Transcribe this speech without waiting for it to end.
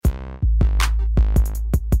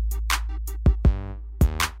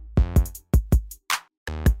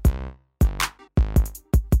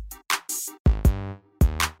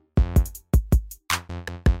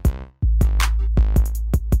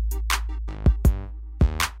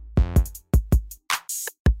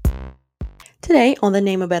Today on the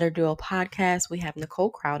Name a Better Duo podcast, we have Nicole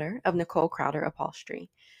Crowder of Nicole Crowder Upholstery.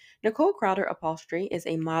 Nicole Crowder Upholstery is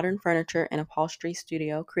a modern furniture and upholstery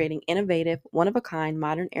studio creating innovative, one-of-a-kind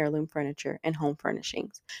modern heirloom furniture and home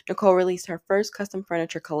furnishings. Nicole released her first custom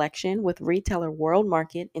furniture collection with retailer World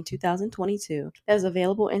Market in 2022 that is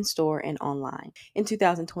available in store and online. In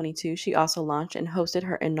 2022, she also launched and hosted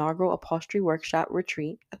her inaugural upholstery workshop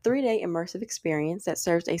retreat, a 3-day immersive experience that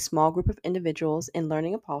serves a small group of individuals in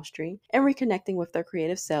learning upholstery and reconnecting with their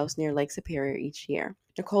creative selves near Lake Superior each year.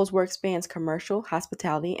 Nicole's work spans commercial,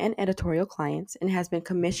 hospitality, and editorial clients and has been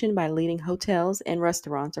commissioned by leading hotels and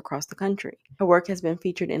restaurants across the country. Her work has been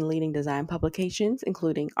featured in leading design publications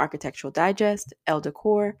including Architectural Digest, Elle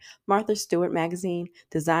Decor, Martha Stewart Magazine,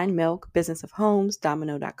 Design Milk, Business of Homes,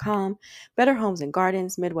 Domino.com, Better Homes and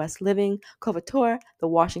Gardens, Midwest Living, Covator, The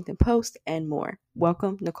Washington Post, and more.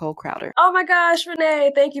 Welcome, Nicole Crowder. Oh my gosh,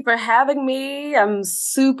 Renee, thank you for having me. I'm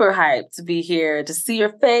super hyped to be here to see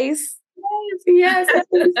your face. Yes.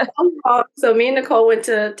 So me and Nicole went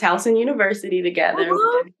to Towson University together.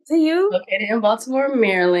 To you? Located in Baltimore,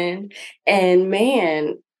 Maryland. And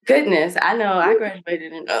man, goodness, I know I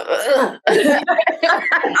graduated in...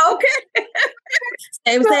 Okay.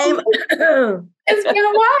 Same. It's been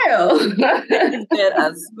a while. It's been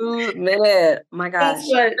a smooth minute. My gosh. That's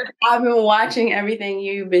what I've been watching everything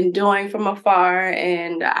you've been doing from afar,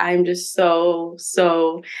 and I'm just so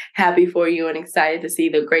happy for you and excited to see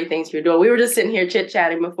the great things you're doing. We were just sitting here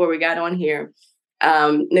chit-chatting before we got on here.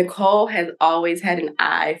 Nicole has always had an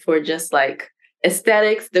eye for just like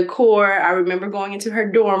aesthetics, decor. I remember going into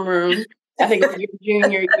her dorm room. I think it was your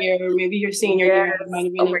junior year, or maybe your senior year. It might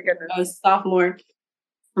have been a sophomore.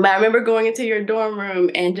 But I remember going into your dorm room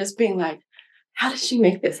and just being like, how did she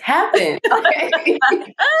make this happen? Okay.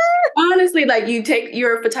 Honestly, like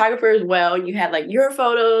you're a photographer as well. You had like your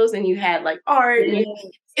photos and you had like art. And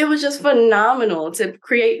it was just phenomenal to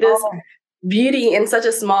create this beauty in such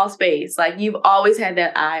a small space. Like you've always had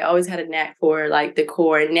that eye, always had a knack for like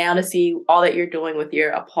decor. And now to see all that you're doing with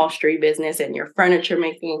your upholstery business and your furniture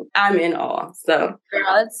making, I'm in awe. So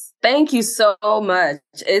thank you so much.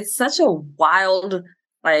 It's such a wild,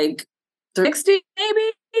 like 360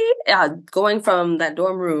 maybe. Going from that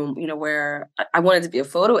dorm room, where I wanted to be a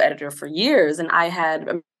photo editor for years. And I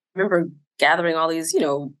remember gathering all these,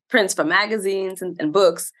 prints from magazines and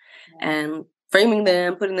books and framing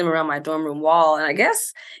them, putting them around my dorm room wall. And I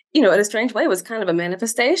guess, in a strange way, it was kind of a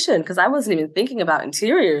manifestation because I wasn't even thinking about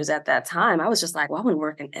interiors at that time. I was just like, well, I want to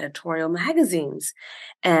work in editorial magazines.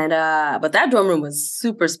 And, but that dorm room was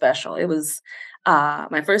super special. It was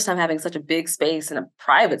my first time having such a big space and a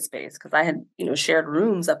private space because I had, shared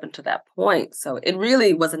rooms up until that point. So it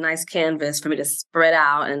really was a nice canvas for me to spread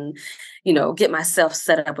out and, get myself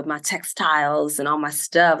set up with my textiles and all my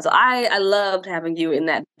stuff. So I loved having you in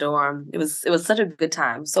that dorm. It was such a good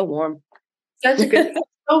time. So warm. Such a good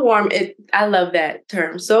so warm. I love that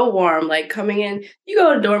term. So warm. Like coming in, you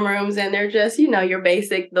go to dorm rooms and they're just, your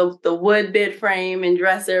basic, the wood bed frame and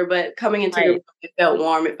dresser, but coming into your room, it felt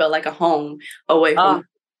warm. It felt like a home away from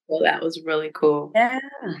so that was really cool. Yeah.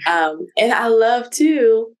 And I love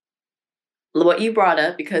too what you brought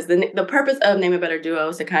up because the purpose of Name a Better Duo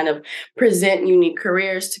is to kind of present unique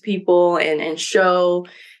careers to people and show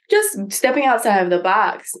just stepping outside of the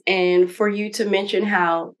box, and for you to mention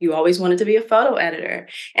how you always wanted to be a photo editor.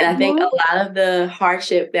 And I think a lot of the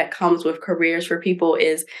hardship that comes with careers for people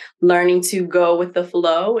is learning to go with the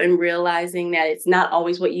flow and realizing that it's not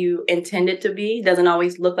always what you intended to be, doesn't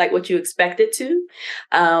always look like what you expect it to.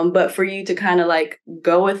 But for you to kind of like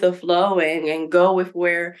go with the flow and go with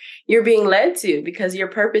where you're being led to, because your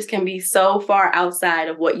purpose can be so far outside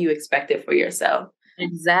of what you expected for yourself.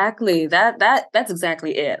 Exactly. That's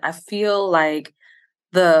exactly it. I feel like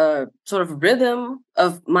the sort of rhythm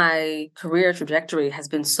of my career trajectory has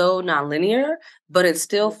been so nonlinear, but it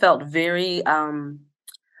still felt very, I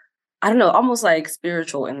don't know, almost like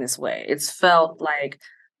spiritual in this way. It's felt like,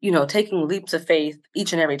 taking leaps of faith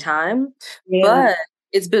each and every time, but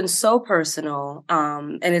it's been so personal.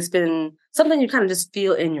 And it's been something you kind of just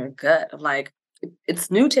feel in your gut of like, it's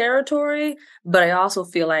new territory, but I also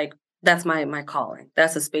feel like that's my calling.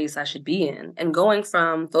 That's the space I should be in. And going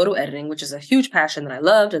from photo editing, which is a huge passion that I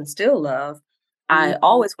loved and still love, I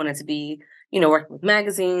always wanted to be, working with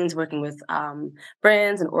magazines, working with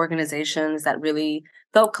brands and organizations that really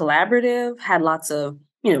felt collaborative, had lots of,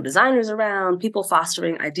 designers around, people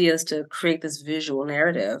fostering ideas to create this visual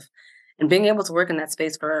narrative. And being able to work in that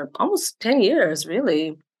space for almost 10 years,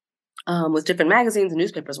 really, with different magazines and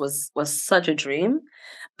newspapers was such a dream.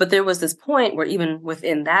 But there was this point where even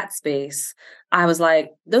within that space, I was like,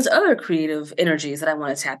 there's other creative energies that I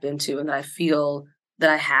want to tap into and that I feel that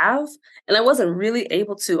I have. And I wasn't really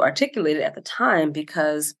able to articulate it at the time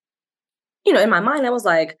because, in my mind, I was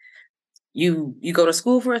like, you go to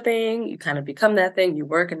school for a thing, you kind of become that thing, you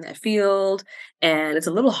work in that field, and it's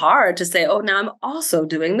a little hard to say, oh, now I'm also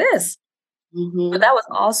doing this. But Mm-hmm. that was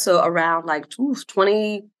also around like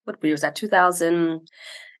 20, what year was that?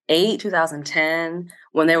 2008, 2010,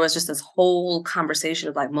 when there was just this whole conversation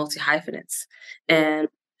of like multi hyphenates. And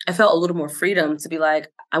I felt a little more freedom to be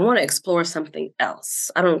like, I want to explore something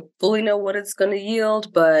else. I don't fully know what it's going to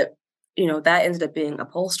yield, but that ended up being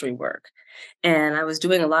upholstery work. And I was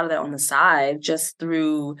doing a lot of that on the side just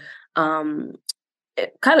through um,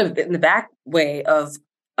 kind of in the back way of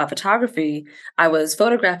photography. I was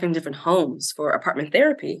photographing different homes for apartment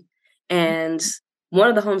therapy. And one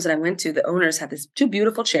of the homes that I went to, the owners had these two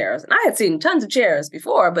beautiful chairs. And I had seen tons of chairs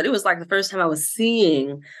before, but it was like the first time I was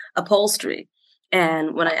seeing upholstery.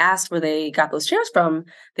 And when I asked where they got those chairs from,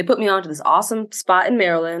 they put me onto this awesome spot in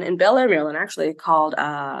Maryland, in Bel Air, Maryland, actually, called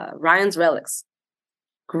Ryan's Relics.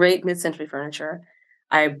 Great mid-century furniture.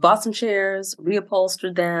 I bought some chairs,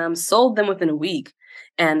 reupholstered them, sold them within a week.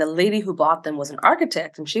 And the lady who bought them was an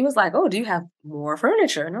architect. And she was like, oh, do you have more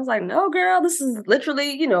furniture? And I was like, no, girl, this is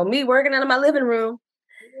literally, me working out of my living room.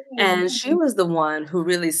 And she was the one who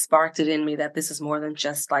really sparked it in me that this is more than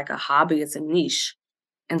just like a hobby, it's a niche.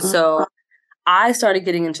 And so I started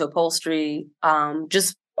getting into upholstery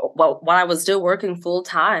just while I was still working full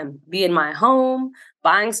time, be in my home,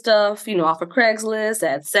 buying stuff, off of Craigslist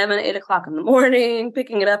at 7, 8 o'clock in the morning,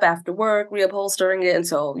 picking it up after work, reupholstering it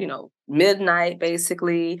until, midnight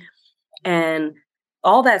basically. And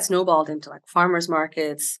all that snowballed into like farmers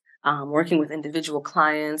markets, working with individual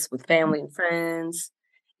clients, with family and friends.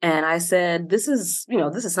 And I said, this is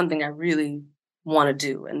something I really want to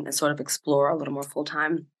do and sort of explore a little more full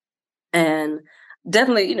time. And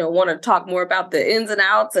definitely, want to talk more about the ins and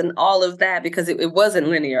outs and all of that because it wasn't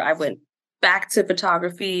linear. I went back to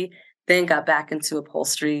photography, then got back into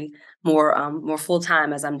upholstery more full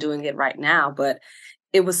time as I'm doing it right now. But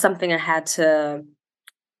it was something I had to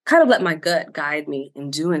kind of let my gut guide me in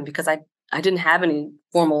doing because I didn't have any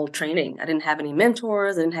formal training. I didn't have any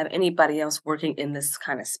mentors. I didn't have anybody else working in this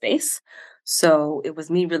kind of space. So it was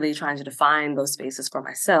me really trying to define those spaces for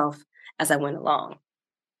myself as I went along.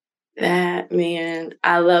 That man,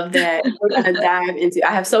 I love that. We're gonna dive into.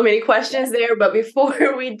 I have so many questions there, but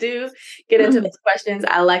before we do get into those questions,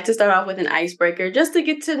 I like to start off with an icebreaker just to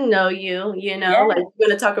get to know you. Yeah. Like we're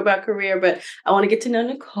gonna talk about career, but I want to get to know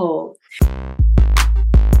Nicole.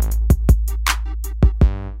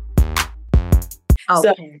 So,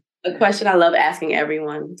 Okay. a question I love asking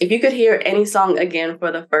everyone: if you could hear any song again for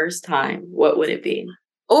the first time, what would it be?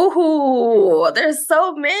 Oh, there's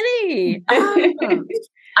so many.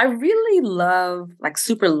 I really love like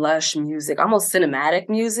super lush music, almost cinematic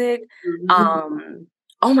music. Mhm. Um,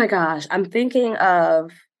 oh my gosh, I'm thinking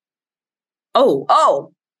of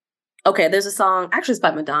oh, okay, there's a song, actually it's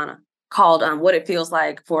by Madonna, called What It Feels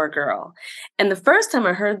Like for a Girl. And the first time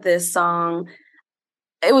I heard this song,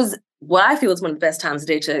 it was what I feel is one of the best times of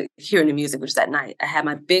the day to hear new music, which is at night. I had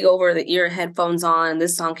my big over the ear headphones on,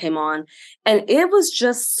 this song came on, and it was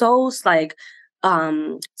just so like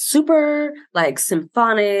super like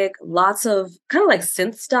symphonic, lots of kind of like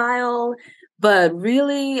synth style, but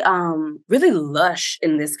really lush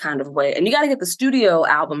in this kind of way. And you got to get the studio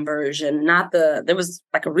album version, not there was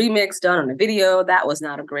like a remix done on a video. That was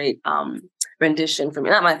not a great rendition for me,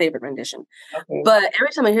 not my favorite rendition. Okay. But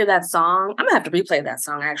every time I hear that song, I'm gonna have to replay that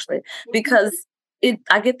song actually because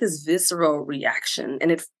I get this visceral reaction,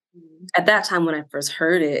 and it at that time when I first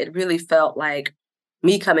heard it, it really felt like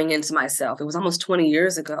me coming into myself. It was almost 20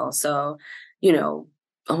 years ago, so you know,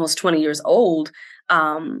 almost 20 years old.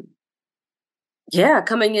 Um, yeah,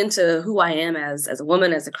 coming into who I am as a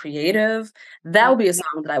woman, as a creative, that would be a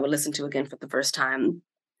song that I would listen to again for the first time,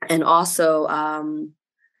 and also.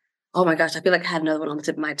 Oh my gosh, I feel like I had another one on the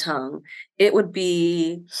tip of my tongue. It would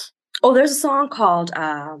be there's a song called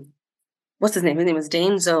what's his name? His name is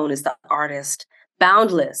Dane Zone is the artist.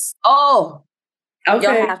 Boundless. Oh, y'all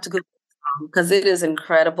Okay. have to go because it is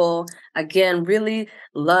incredible. Again, really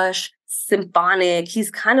lush, symphonic. He's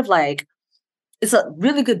kind of like it's a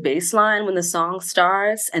really good bass line when the song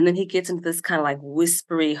starts, and then he gets into this kind of like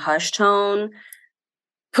whispery hush tone.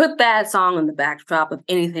 Put that song on the backdrop of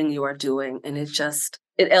anything you are doing, and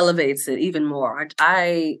it elevates it even more.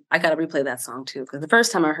 I gotta replay that song too because the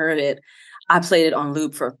first time I heard it, I played it on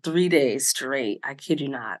loop for 3 days straight. I kid you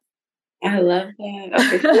not. I love that.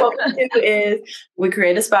 Okay, so what we do is we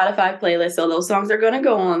create a Spotify playlist, so those songs are gonna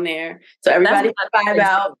go on there, so That's everybody my can vibe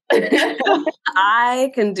out.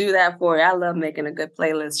 I can do that for you. I love making a good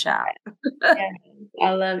playlist, child. Yeah,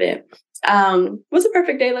 I love it. What's a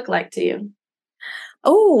perfect day look like to you?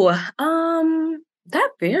 Oh, that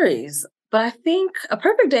varies. But I think a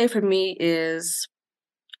perfect day for me is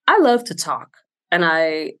I love to talk and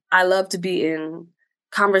I love to be in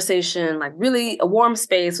conversation, like really a warm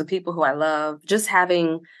space with people who I love, just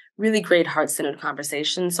having really great heart-centered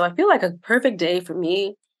conversations. So I feel like a perfect day for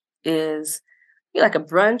me is like a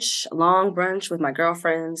brunch, a long brunch with my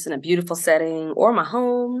girlfriends in a beautiful setting or my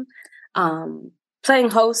home, um, playing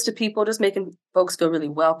host to people, just making folks feel really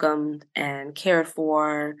welcomed and cared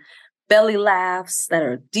for, belly laughs that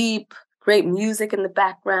are deep, great music in the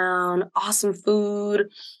background, awesome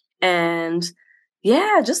food, and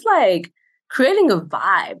yeah, just like creating a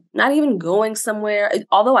vibe, not even going somewhere.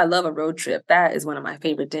 Although I love a road trip, that is one of my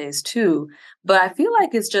favorite days too. But I feel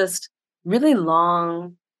like it's just really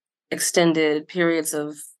long extended periods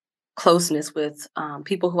of closeness with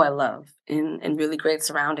people who I love in really great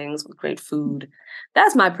surroundings with great food.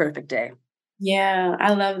 That's my perfect day. Yeah,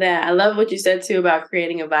 I love that. I love what you said too about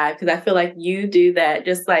creating a vibe because I feel like you do that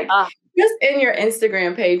Ah, just in your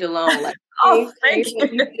Instagram page alone, like oh, thank things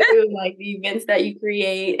that you. you do, like the events that you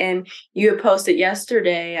create. And you had posted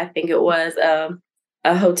yesterday, I think it was a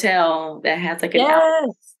hotel that has like an out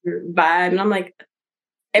Yes. vibe. And I'm like,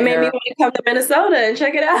 it made me Girl. want to come to Minnesota and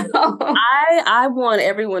check it out. I want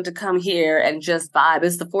everyone to come here and just vibe.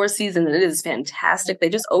 It's the Four Seasons and it is fantastic. They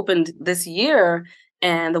just opened this year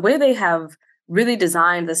and the way they have really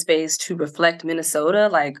designed the space to reflect Minnesota,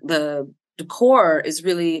 like the decor is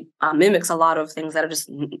really mimics a lot of things that are just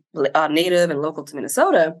native and local to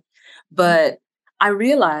Minnesota. But I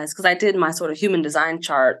realized because I did my sort of human design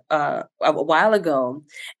chart a while ago,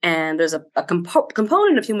 and there's a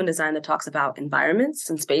component of human design that talks about environments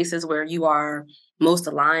and spaces where you are most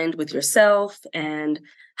aligned with yourself and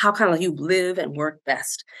how kind of like you live and work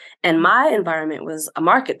best. And my environment was a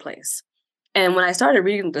marketplace. And when I started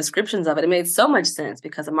reading the descriptions of it, it made so much sense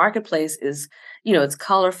because a marketplace is, it's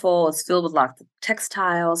colorful, it's filled with lots of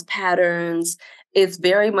textiles, patterns. It's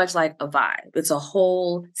very much like a vibe. It's a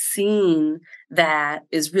whole scene that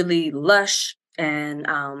is really lush and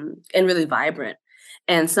really vibrant.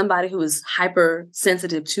 And somebody who is hyper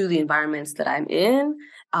sensitive to the environments that I'm in,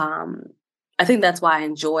 um, I think that's why I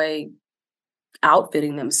enjoy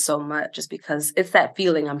outfitting them so much, just because it's that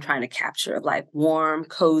feeling I'm trying to capture of like warm,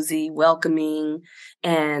 cozy, welcoming,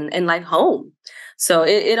 and like home. So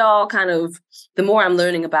it all kind of, the more I'm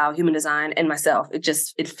learning about human design and myself,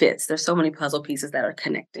 it fits. There's so many puzzle pieces that are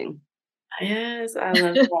connecting. Yes, I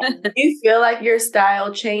love that. Do you feel like your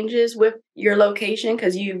style changes with your location?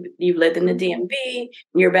 Because you've lived in the Mhm. DMV,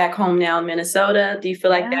 you're back home now in Minnesota. Do you feel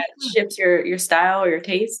like Yeah. that shifts your style or your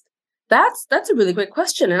taste? That's a really great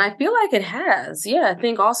question. And I feel like it has. Yeah. I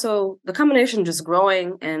think also the combination just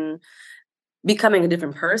growing and becoming a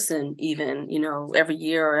different person even, every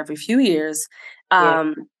year or every few years, Yeah.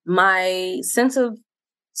 my sense of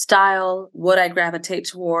style, what I gravitate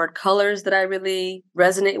toward, colors that I really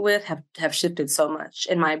resonate with have shifted so much.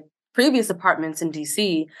 In my previous apartments in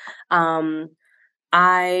DC, um,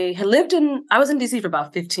 I was in DC for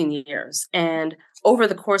about 15 years. And over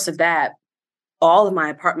the course of that, all of my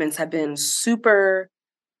apartments have been super,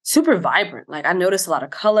 super vibrant. Like I noticed a lot of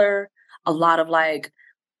color, a lot of like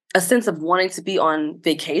a sense of wanting to be on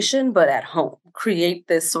vacation, but at home, create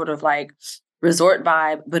this sort of like resort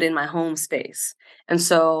vibe, but in my home space. And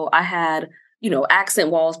so I had, accent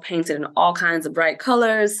walls painted in all kinds of bright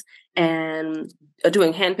colors and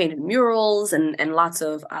doing hand painted murals and lots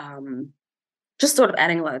of just sort of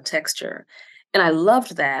adding a lot of texture. And I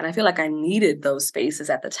loved that. And I feel like I needed those spaces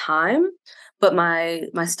at the time. But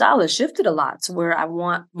my style has shifted a lot to where I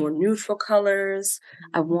want more neutral colors.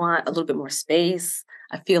 I want a little bit more space.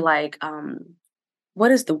 I feel like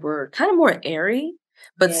what is the word? Kind of more airy,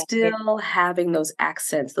 but Yeah. still having those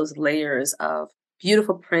accents, those layers of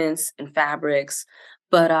beautiful prints and fabrics.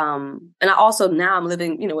 But and I also now I'm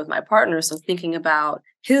living, with my partner, so thinking about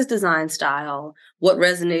his design style, what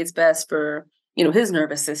resonates best for, his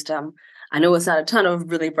nervous system. I know it's not a ton of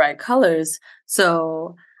really bright colors,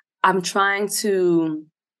 so I'm trying to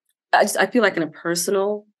I feel like in a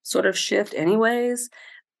personal sort of shift anyways,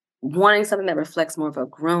 wanting something that reflects more of a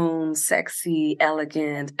grown, sexy,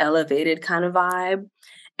 elegant, elevated kind of vibe.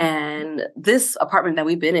 And this apartment that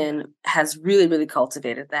we've been in has really, really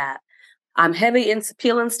cultivated that. I'm heavy into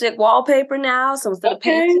peel and stick wallpaper now. So instead of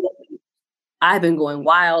Okay. painting, I've been going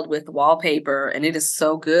wild with wallpaper and it is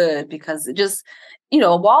so good because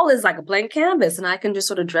a wall is like a blank canvas and I can just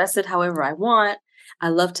sort of dress it however I want. I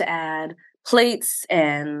love to add plates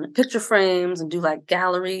and picture frames and do like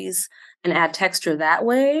galleries and add texture that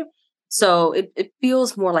way. So it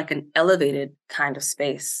feels more like an elevated kind of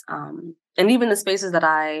space. And even the spaces that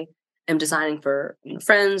I am designing for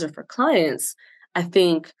friends or for clients, I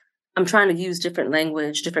think I'm trying to use different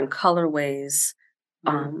language, different colorways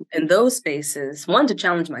in those spaces. One, to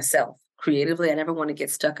challenge myself creatively. I never want to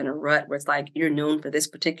get stuck in a rut where it's like you're known for this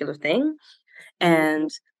particular thing. And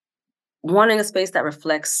wanting a space that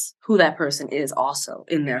reflects who that person is also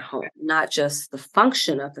in their home, not just the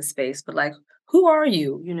function of the space, but like, who are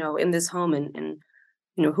you, in this home and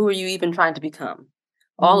who are you even trying to become?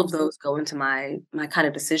 All Mhm. of those go into my kind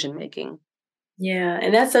of decision making. Yeah,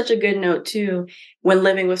 and that's such a good note too. When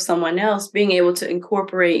living with someone else, being able to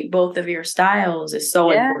incorporate both of your styles is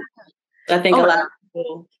so Yeah. important. I think Oh a my lot God. of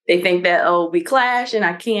people they think that, oh, we clash and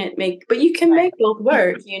I can't make, but you can make both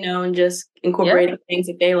work, and just Yeah. incorporating things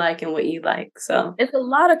that they like and what you like. So It's a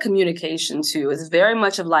lot of communication too. It's very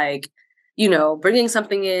much of like, bringing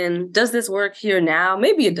something in. Does this work here now?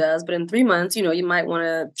 Maybe it does, but in 3 months, you might want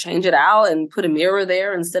to change it out and put a mirror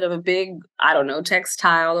there instead of a big, I don't know,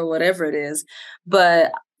 textile or whatever it is.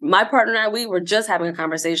 But my partner and I, we were just having a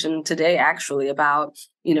conversation today actually about,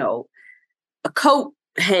 a coat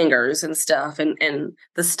hangers and stuff and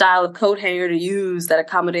the style of coat hanger to use that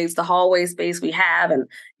accommodates the hallway space we have and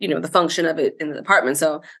the function of it in the apartment.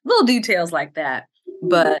 So little details like that.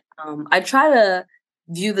 But I try to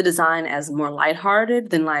view the design as more lighthearted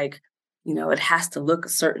than like it has to look a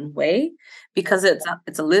certain way because it's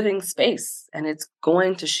a living space and it's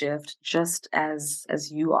going to shift just as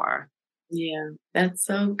you are. yeah, that's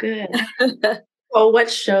so good. Well,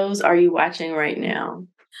 what shows are you watching right now?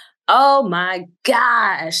 Oh my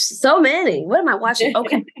gosh, so many. What am I watching?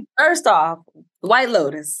 Okay, first off, White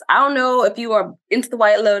Lotus. I don't know if you are into the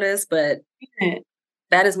White Lotus, but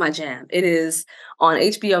that is my jam. It is on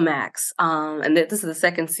HBO Max, and this is the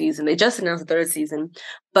second season. They just announced the third season,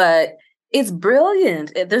 but it's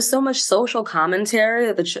brilliant. There's so much social commentary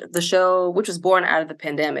that the show, which was born out of the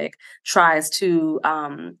pandemic, tries to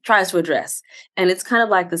address, and it's kind of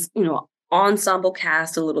like this, ensemble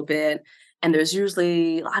cast a little bit, and there's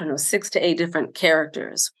usually I don't know 6 to 8 different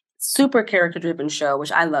characters. Super character driven show,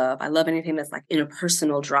 which I love. I love anything that's like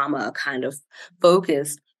interpersonal drama kind of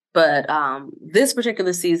focused. But this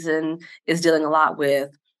particular season is dealing a lot with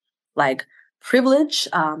like privilege,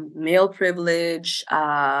 male privilege,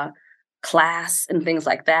 class, and things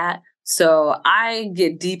like that. So I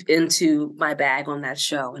get deep into my bag on that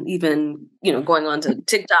show, and even going on to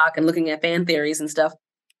TikTok and looking at fan theories and stuff.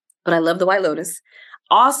 But I love the White Lotus.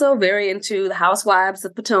 Also, very into the Housewives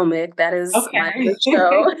of Potomac. That is my Okay. other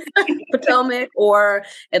show. Potomac or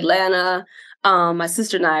Atlanta. My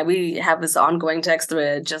sister and I, we have this ongoing text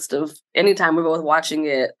thread just of anytime we're both watching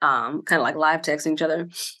it, kind of like live texting each other.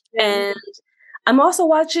 Yeah. And I'm also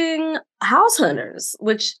watching House Hunters,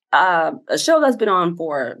 which a show that's been on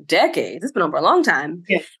for decades. It's been on for a long time.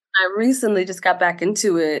 Yeah. I recently just got back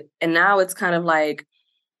into it, and now it's kind of like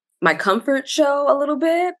my comfort show a little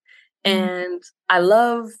bit. And I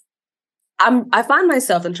find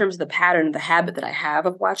myself in terms of the pattern, the habit that I have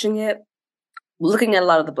of watching it, looking at a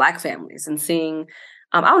lot of the Black families and seeing.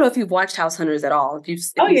 I don't know if you've watched House Hunters at all. If Oh you've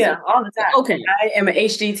seen, yeah, all the time. okay, I am an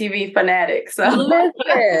HGTV fanatic, so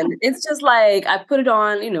listen, it's just like I put it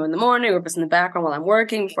on, in the morning or if it's in the background while I'm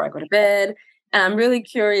working before I go to bed. And I'm really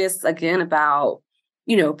curious again about,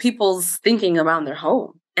 people's thinking around their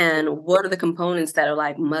home and what are the components that are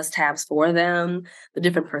like must haves for them, the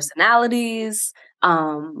different personalities,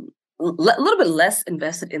 a little bit less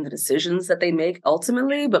invested in the decisions that they make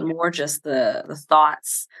ultimately, but more just the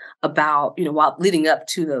thoughts about, while leading up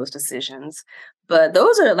to those decisions. But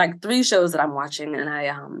those are like 3 shows that I'm watching and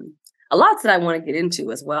I a lot that I want to get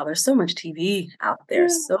into as well. There's so much TV out there,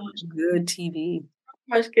 yeah, so much good TV.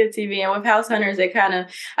 much good TV. And with House Hunters, they kind of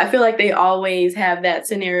I feel like they always have that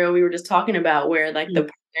scenario we were just talking about where like the Mm.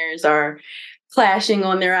 partners are clashing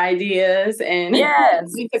on their ideas and Yes.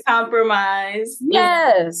 need to compromise.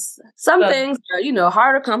 Yes. Some So things are,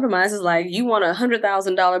 harder compromises like you want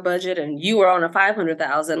 $100,000 budget and you are on a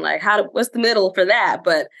 500,000. Like what's the middle for that?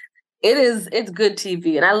 But it's good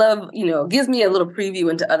TV. And I love, it gives me a little preview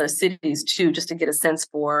into other cities too, just to get a sense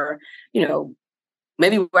for, you know,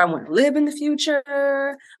 maybe where I want to live in the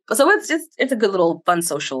future. But so it's a good little fun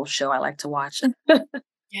social show I like to watch.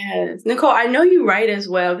 yes. Nicole, I know you write as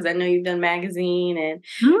well because I know you've done magazine and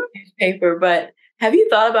Mhm. newspaper, but have you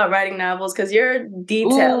thought about writing novels? Because you're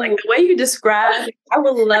detailed. Like Ooh. the way you describe, I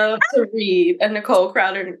would love to read a Nicole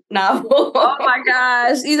Crowder novel. Oh my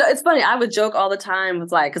gosh. It's funny. I would joke all the time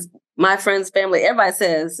with like, because my friends, family, everybody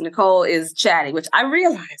says Nicole is chatty, which I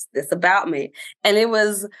realized this about me. And it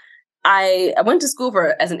was I went to school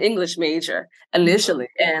for as an English major initially,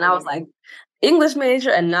 and I was like, English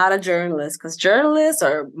major and not a journalist, because journalists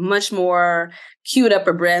are much more queued up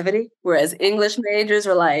for brevity, whereas English majors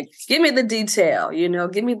are like, give me the detail,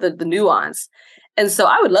 give me the nuance. And so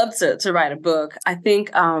I would love to write a book. I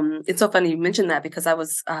think it's so funny you mentioned that, because I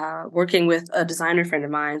was working with a designer friend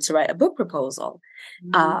of mine to write a book proposal,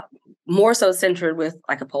 uh, more so centered with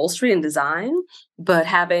like upholstery and design, but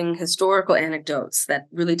having historical anecdotes that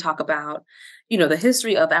really talk about, the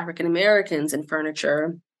history of African Americans in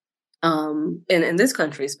furniture, in this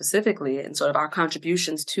country specifically, and sort of our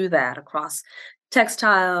contributions to that across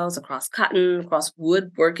textiles, across cotton, across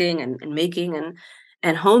woodworking and making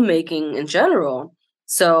and homemaking in general.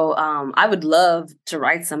 So I would love to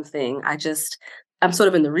write something. I'm sort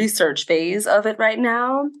of in the research phase of it right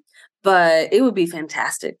now, but it would be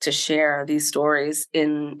fantastic to share these stories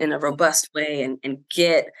in a robust way, and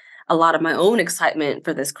get a lot of my own excitement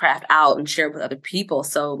for this craft out and share it with other people.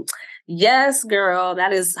 So yes, girl,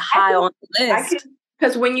 that is high on the I can, list.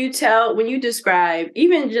 because when you describe,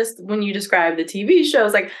 even just when you describe the TV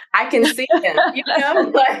shows, like I can see them,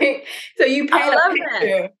 like, so I love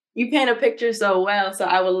that. you paint a picture so well. So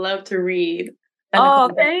I would love to read a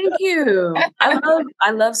Nicole. Oh, thank you.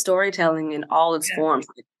 I love storytelling in all its Yeah. forms,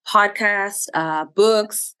 like podcasts,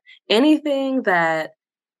 books, anything that,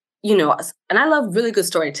 and I love really good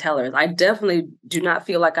storytellers. I definitely do not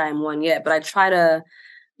feel like I am one yet, but I try to,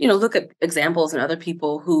 look at examples in other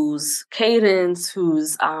people whose cadence,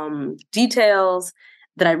 whose details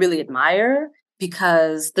that I really admire,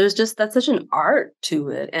 because that's such an art to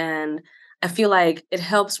it. And I feel like it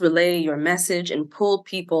helps relay your message and pull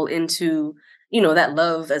people into, that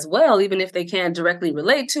love as well, even if they can't directly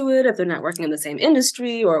relate to it, if they're not working in the same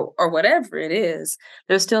industry or whatever it is.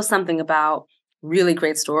 There's still something about really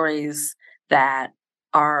great stories that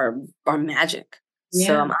are magic.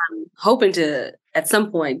 So Yeah. I'm hoping to at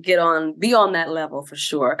some point be on that level for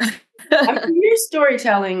sure. I mean, you're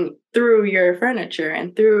storytelling through your furniture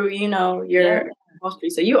and through, Yeah, your upholstery.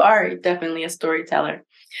 So you are definitely a storyteller.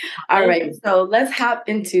 All thank right. you. So let's hop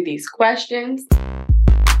into these questions.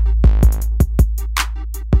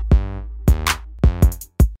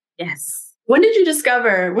 Yes. When did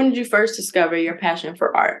you first discover your passion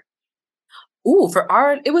for art? Ooh, for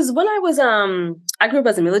art, it was when I grew up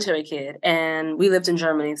as a military kid, and we lived in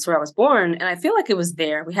Germany. It's where I was born, and I feel like it was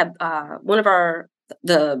there. We had one of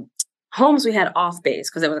the homes we had off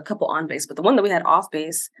base, because there was a couple on base, but the one that we had off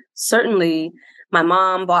base, certainly my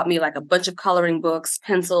mom bought me like a bunch of coloring books,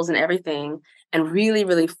 pencils, and everything, and really,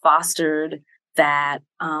 really fostered that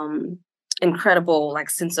incredible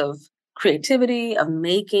like sense of creativity, of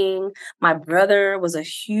making. My brother was a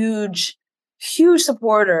huge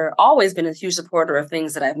supporter, always been a huge supporter of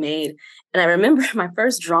things that I've made. And I remember my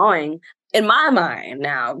first drawing, in my mind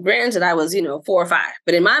now, granted I was, 4 or 5,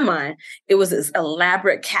 but in my mind, it was this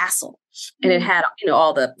elaborate castle. And it had,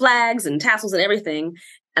 all the flags and tassels and everything.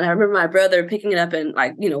 And I remember my brother picking it up and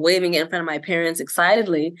like, waving it in front of my parents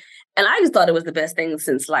excitedly. And I just thought it was the best thing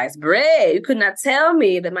since sliced bread. You could not tell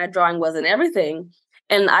me that my drawing wasn't everything.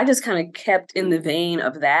 And I just kind of kept in the vein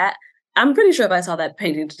of that. I'm pretty sure if I saw that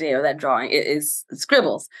painting today or that drawing, it is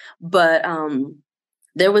scribbles. But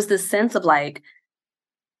there was this sense of like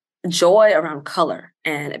joy around color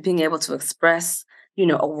and being able to express,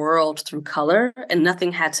 a world through color, and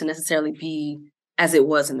nothing had to necessarily be as it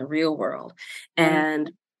was in the real world.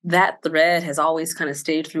 And that thread has always kind of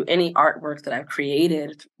stayed through any artwork that I've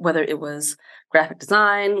created, whether it was graphic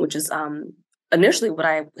design, which is initially what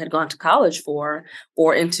I had gone to college for,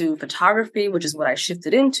 or into photography, which is what I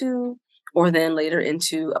shifted into, or then later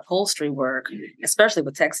into upholstery work, especially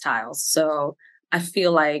with textiles. So I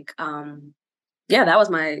feel like, yeah, that was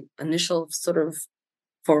my initial sort of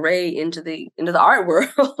foray into the art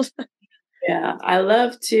world. Yeah, I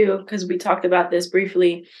love to, because we talked about this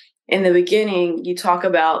briefly in the beginning. You talk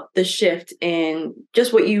about the shift in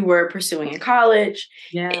just what you were pursuing in college,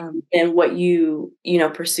 Yeah. and what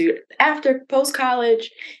pursued after post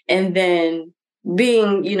college, and then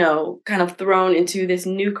being, kind of thrown into this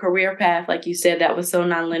new career path, like you said, that was so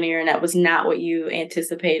nonlinear and that was not what you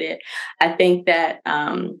anticipated. I think that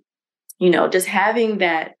just having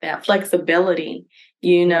that flexibility,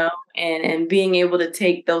 Yeah. and being able to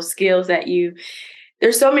take those skills that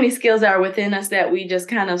there's so many skills that are within us that we just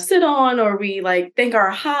kind of sit on, or we like think are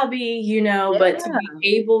a hobby, but to be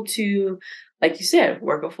Yeah. able to, like you said,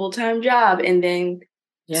 work a full-time job and then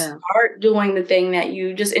Yeah. start doing the thing that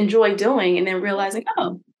you just enjoy doing, and then realizing,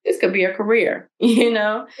 oh, this could be a career, you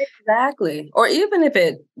know? Exactly. Or even if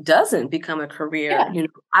it doesn't become a career, Yeah.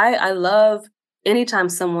 I love anytime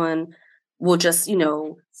someone will just,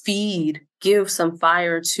 give some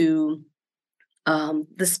fire to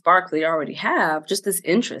the spark they already have, just this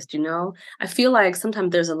interest. I feel like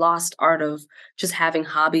sometimes there's a lost art of just having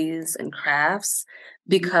hobbies and crafts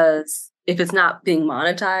because if it's not being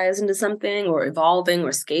monetized into something or evolving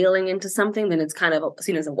or scaling into something, then it's kind of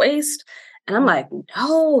seen as a waste. And I'm like,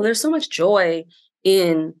 no, there's so much joy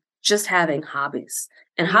in just having hobbies.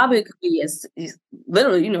 And Yeah. hobby could be as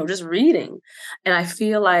literally, just reading. And I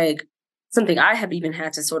feel like something I have even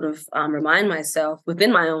had to sort of remind myself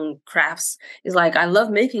within my own crafts is like I love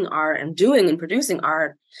making art and doing and producing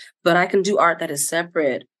art, but I can do art that is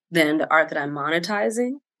separate than the art that I'm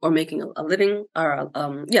monetizing or making a living or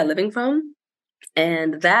living from.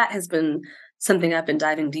 And that has been something I've been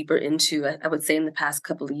diving deeper into, I would say in the past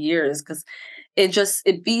couple of years, because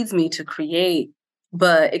it feeds me to create,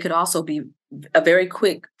 but it could also be a very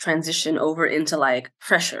quick transition over into like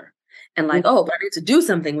pressure and like, oh, but I need to do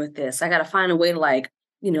something with this. I got to find a way to like,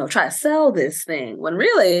 try to sell this thing when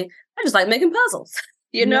really I just like making puzzles,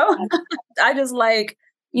 you Yeah. know? I just like,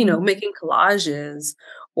 Mhm. making collages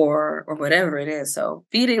or whatever it is. So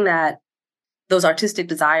feeding those artistic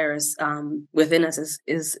desires within us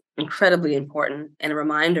is incredibly important and a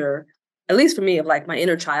reminder, at least for me, of like my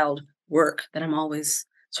inner child work that I'm always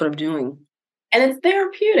sort of doing. And it's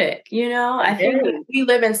therapeutic, you know? I think that Very. we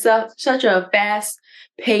live in such a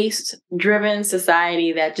fast-paced, driven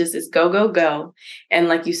society that just is go, go, go. And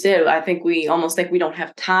like you said, I think we almost think we don't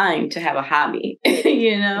have time to have a hobby,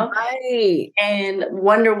 you know? Right. And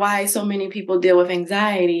wonder why so many people deal with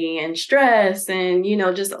anxiety and stress and,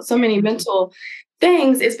 just so many mental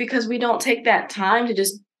things. It's because we don't take that time to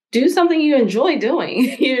just do something you enjoy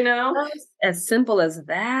doing, you know? Just as simple as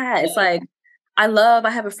that. It's like I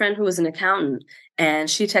have a friend who is an accountant, and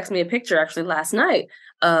she texted me a picture actually last night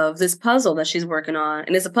of this puzzle that she's working on.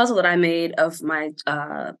 And it's a puzzle that I made of my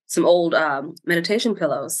some old meditation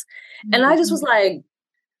pillows. And I just was like,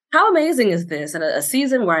 how amazing is this? In a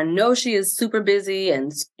season where I know she is super busy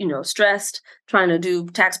and stressed, trying to do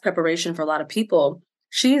tax preparation for a lot of people,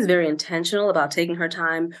 she's very intentional about taking her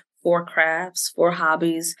time for crafts, for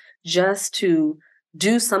hobbies, just to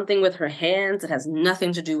do something with her hands that has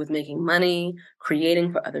nothing to do with making money, creating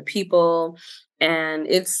for other people. And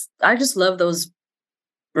I just love those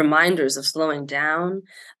reminders of slowing down,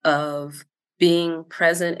 of being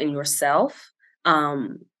present in yourself.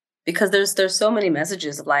 Um, because there's so many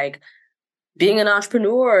messages of like being an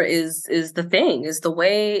entrepreneur is the thing, is the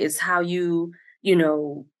way, is how you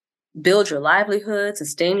know, build your livelihood,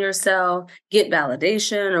 sustain yourself, get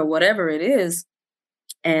validation or whatever it is.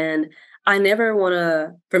 And I never want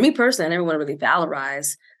to, for me personally, I never want to really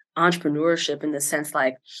valorize entrepreneurship in the sense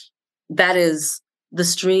like that is the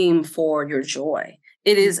stream for your joy.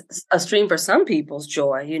 It is a stream for some people's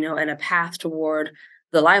joy, and a path toward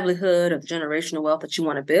the livelihood of the generational wealth that you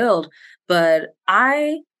want to build. But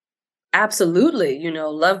I absolutely,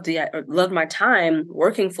 loved my time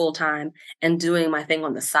working full time and doing my thing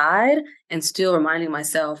on the side and still reminding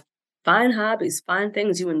myself, find hobbies, find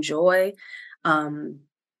things you enjoy. Um,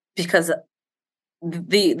 because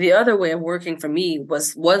the other way of working for me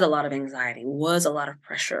was a lot of anxiety, was a lot of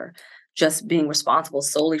pressure, just being responsible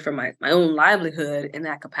solely for my own livelihood in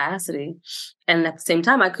that capacity. And at the same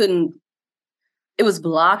time, it was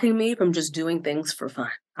blocking me from just doing things for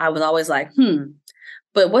fun. I was always like,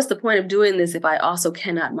 but what's the point of doing this if I also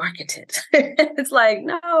cannot market it? It's like,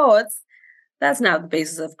 no, that's not the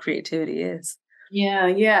basis of creativity is. Yeah,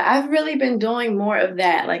 yeah. I've really been doing more of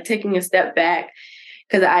that, like taking a step back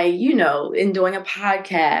because in doing a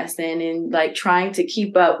podcast and in like trying to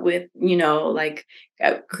keep up with, like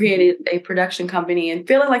created a production company and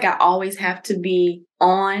feeling like I always have to be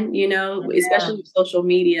on, Yeah. especially with social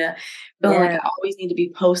media, feeling like Yeah. I always need to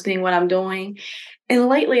be posting what I'm doing. And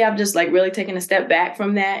lately I've just like really taken a step back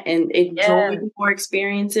from that and Yeah. enjoying more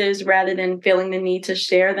experiences rather than feeling the need to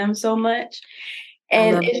share them so much. I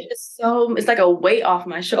And love it's just it's like a weight off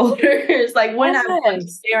my shoulders. Like when I want to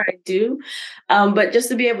Yes. share, I do. But just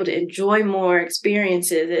to be able to enjoy more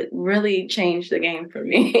experiences, it really changed the game for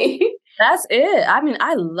me. That's it. I mean,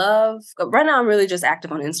 I love right now I'm really just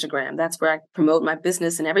active on Instagram. That's where I promote my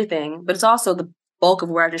business and everything, but it's also the bulk of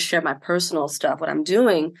where I just share my personal stuff, what I'm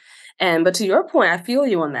doing. And but to your point, I feel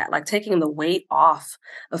you on that, like taking the weight off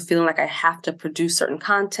of feeling like I have to produce certain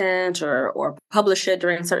content or publish it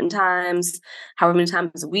during certain times, however many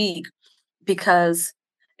times a week, because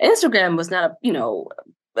Instagram was not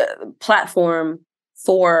platform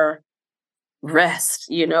for rest,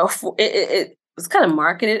 for, it was kind of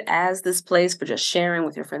marketed as this place for just sharing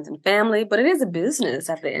with your friends and family, but it is a business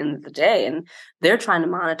at the end of the day, and they're trying to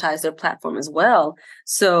monetize their platform as well.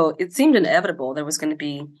 So it seemed inevitable there was going to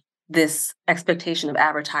be this expectation of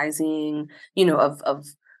advertising,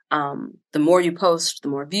 the more you post, the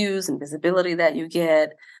more views and visibility that you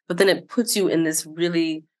get. But then it puts you in this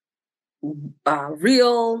really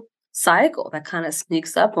real cycle that kind of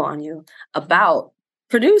sneaks up on you about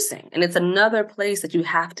producing. And it's another place that you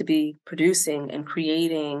have to be producing and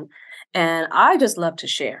creating. And I just love to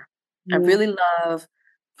share. I Yeah. really love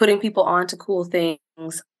putting people onto cool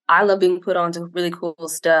things. I love being put onto really cool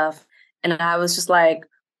stuff. And I was just like,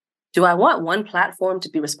 do I want one platform to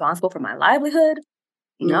be responsible for my livelihood?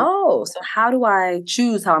 Mm, No. So how do I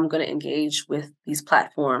choose how I'm going to engage with these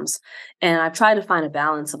platforms? And I try to find a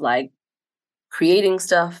balance of like creating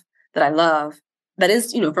stuff that I love that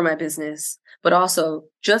is, for my business, but also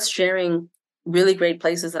just sharing really great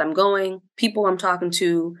places that I'm going, people I'm talking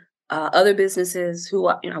to, other businesses who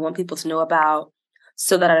I want people to know about,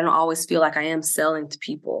 so that I don't always feel like I am selling to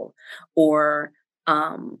people or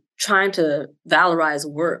trying to valorize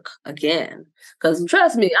work again. Because mm,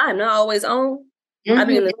 trust me, I'm not always on. I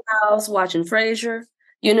be mhm. in the house watching Frasier.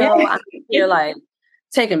 Yeah. I'm here like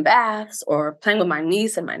taking baths or playing with my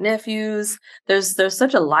niece and my nephews. There's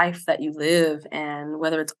such a life that you live, and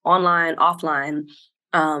whether it's online, offline,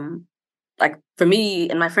 um, like for me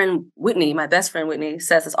and my friend Whitney, my best friend Whitney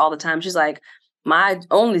says this all the time. She's like, my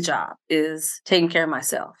only job is taking care of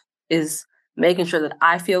myself, is making sure that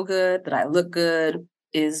I feel good, that I look good,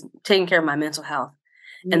 is taking care of my mental health.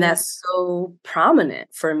 And Yeah. that's so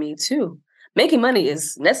prominent for me too. Making money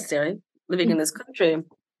is necessary living in this country,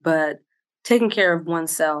 but taking care of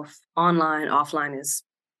oneself online, offline is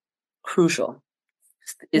crucial.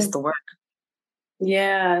 Is Mhm. the work.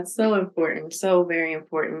 Yeah, it's so important, so very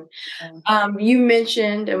important. Um, You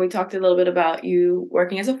mentioned, and we talked a little bit about you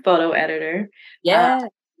working as a photo editor, uh, Yeah. for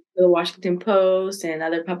the Washington Post and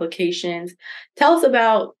other publications. Tell us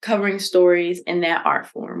about covering stories in that art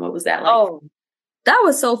form. What was that like? Oh, that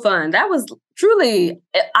was so fun. That was truly,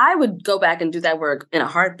 I would go back and do that work in a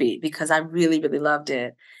heartbeat because I really, really loved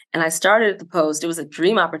it. And I started at the Post. It was a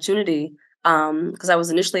dream opportunity because I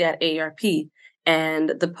was initially at AARP.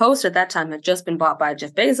 And the Post at that time had just been bought by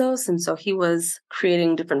Jeff Bezos. And so he was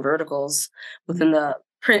creating different verticals within the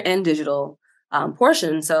print and digital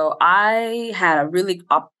portion. So I had a really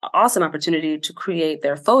awesome opportunity to create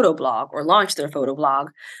their photo blog or launch their photo blog,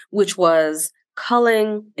 which was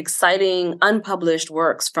culling exciting unpublished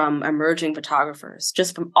works from emerging photographers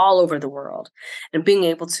just from all over the world, and being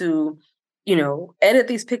able to edit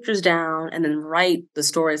these pictures down and then write the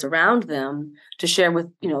stories around them to share with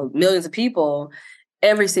millions of people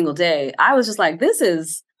every single day. I was just like,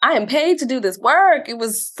 I am paid to do this work. It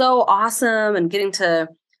was so awesome, and getting to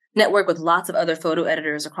network with lots of other photo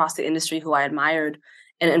editors across the industry who I admired,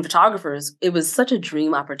 and photographers. It was such a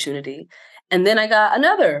dream opportunity. And then I got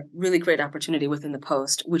another really great opportunity within the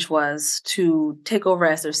Post, which was to take over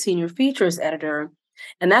as their senior features editor.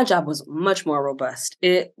 And that job was much more robust.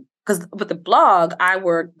 Because with the blog, I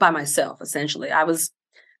worked by myself, essentially. I was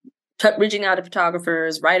reaching out to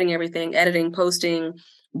photographers, writing everything, editing, posting.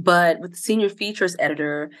 But with the senior features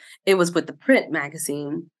editor, it was with the print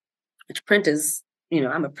magazine, which print is,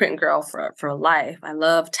 I'm a print girl for life. I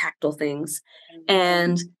love tactile things.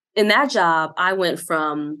 And in that job, it went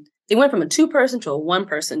from a 2-person to a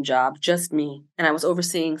 1-person job, just me. And I was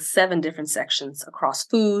overseeing 7 different sections across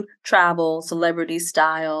food, travel, celebrity,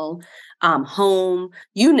 style, home,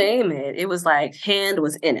 you name it. It was like hand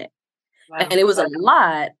was in it. Wow. And it was a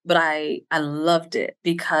lot, but I loved it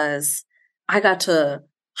because I got to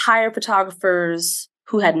hire photographers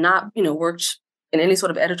who had not, worked in any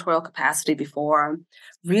sort of editorial capacity before,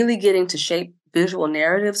 really getting to shape visual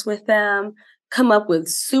narratives with them, come up with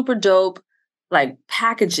super dope like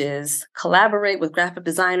packages, collaborate with graphic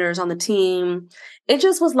designers on the team. It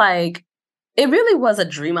just was like it really was a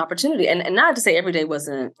dream opportunity. And not to say every day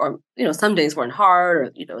wasn't, or, some days weren't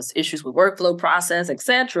hard, or, issues with workflow process,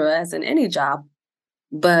 etc., as in any job.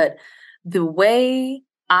 But the way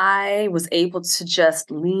I was able to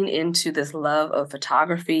just lean into this love of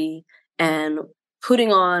photography and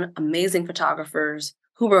putting on amazing photographers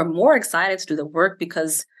who were more excited to do the work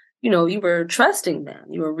because, you were trusting them,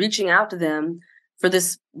 you were reaching out to them for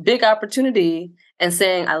this big opportunity and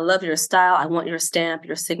saying, I love your style. I want your stamp,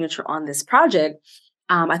 your signature on this project.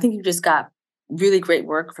 I think you just got really great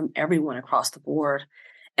work from everyone across the board.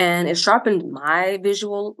 And it sharpened my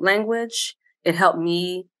visual language. It helped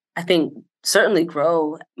me, I think, certainly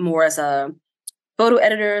grow more as a photo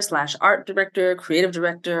editor slash art director, creative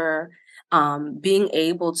director, being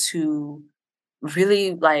able to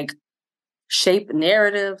really like shape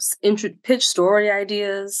narratives, pitch story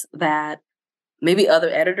ideas that maybe other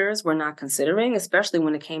editors were not considering, especially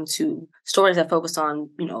when it came to stories that focused on,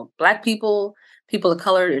 Black people, people of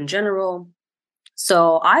color in general.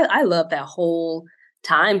 So I love that whole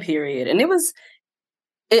time period. And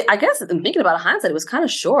I guess in thinking about it, hindsight, it was kind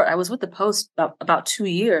of short. I was with the Post about 2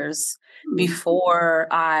 years Hmm. before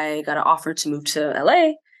I got an offer to move to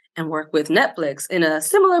LA and work with Netflix in a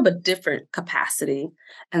similar but different capacity.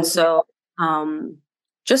 And Okay. so,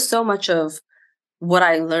 just so much of what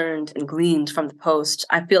I learned and gleaned from the Post,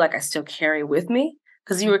 I feel like I still carry with me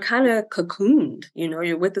because you were kind of cocooned,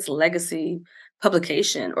 you're with this legacy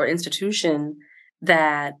publication or institution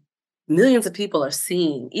that millions of people are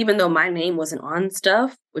seeing, even though my name wasn't on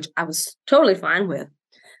stuff, which I was totally fine with.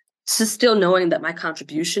 Just still knowing that my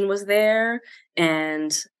contribution was there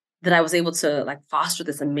and that I was able to like foster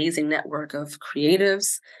this amazing network of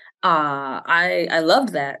creatives. I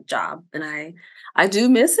loved that job, and I do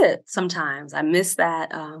miss it sometimes. I miss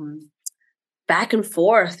that back and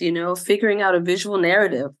forth, figuring out a visual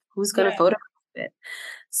narrative. Who's going to Yeah. photograph it?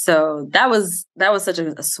 So that was such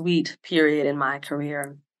a sweet period in my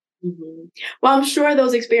career. Mhm. Well, I'm sure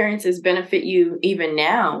those experiences benefit you even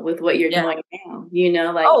now with what you're Yeah. doing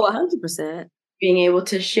now, like Oh, 100%. being able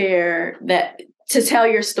to share that, to tell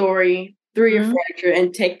your story through your Mhm. furniture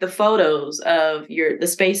and take the photos of the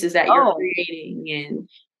spaces that you're Oh, creating. And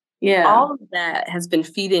yeah. all of that has been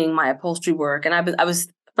feeding my upholstery work, and I was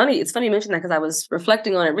funny. It's funny you mentioned that because I was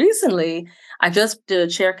reflecting on it recently. I just did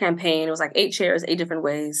a chair campaign. It was like 8 chairs, 8 different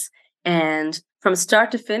ways, and from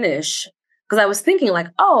start to finish, because I was thinking like,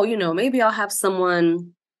 oh, maybe I'll have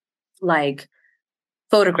someone like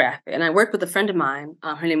photograph it. And I worked with a friend of mine.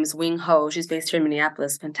 Her name is Wing Ho. She's based here in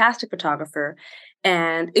Minneapolis. Fantastic photographer,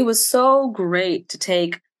 and it was so great to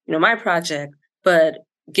take my project, but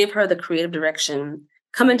give her the creative direction.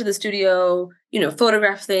 Come into the studio,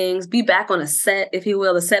 photograph things, be back on a set, if you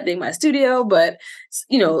will, the set being my studio, but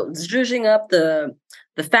zhuzhing up the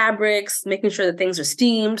fabrics, making sure that things are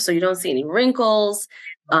steamed so you don't see any wrinkles,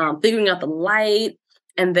 figuring out the light,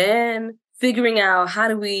 and then figuring out how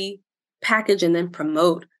do we package and then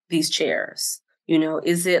promote these chairs.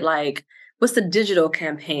 Is it like, what's the digital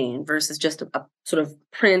campaign versus just a sort of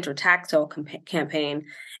print or tactile campaign?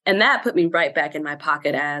 And that put me right back in my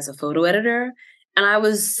pocket as a photo editor. And I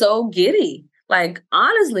was so giddy. Like,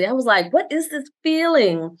 honestly, I was like, what is this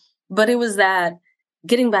feeling? But it was that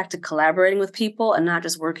getting back to collaborating with people and not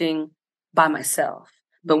just working by myself,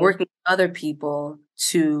 but Yeah. working with other people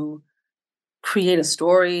to create a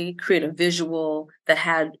story, create a visual that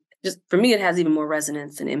had, just for me, it has even more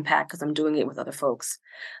resonance and impact because I'm doing it with other folks.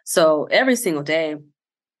 So every single day,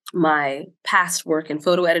 my past work in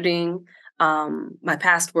photo editing, my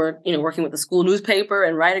past work, working with the school newspaper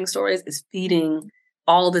and writing stories is feeding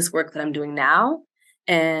all this work that I'm doing now.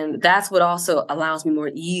 And that's what also allows me more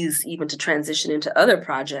ease even to transition into other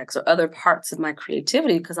projects or other parts of my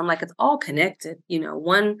creativity, because I'm like, it's all connected.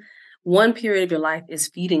 One period of your life is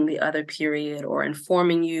feeding the other period or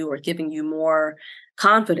informing you or giving you more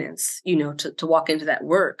confidence, to walk into that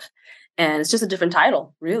work. And it's just a different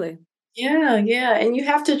title, really. Yeah, yeah. And you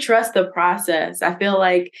have to trust the process. I feel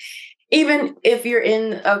like even if you're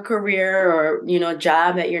in a career or, a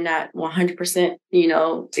job that you're not 100%,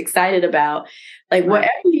 excited about, like Right.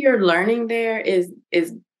 whatever you're learning there is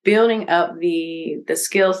building up the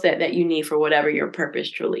skill set that you need for whatever your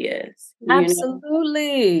purpose truly is.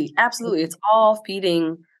 Absolutely. Absolutely. It's all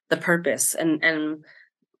feeding the purpose. And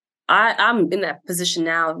I'm in that position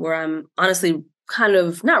now where I'm honestly kind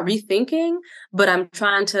of not rethinking, but I'm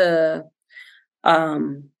trying to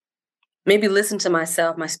um maybe listen to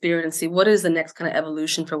myself, my spirit, and see what is the next kind of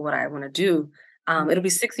evolution for what I want to do. It'll be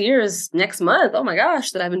 6 years next month. Oh my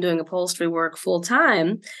gosh, that I've been doing upholstery work full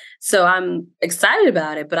time. So I'm excited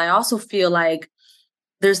about it, but I also feel like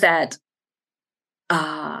there's that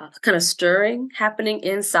kind of stirring happening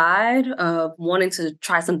inside of wanting to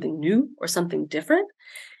try something new or something different.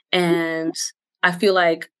 And I feel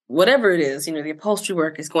like whatever it is, the upholstery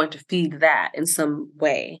work is going to feed that in some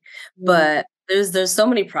way. Mhm. But there's so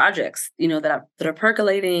many projects, that are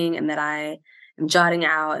percolating and that I am jotting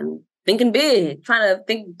out and thinking big, trying to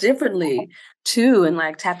think differently too, and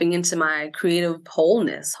like tapping into my creative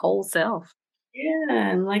wholeness, whole self.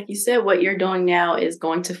 Yeah, and like you said, what you're doing now is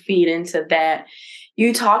going to feed into that.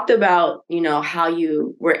 You talked about, how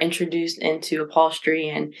you were introduced into upholstery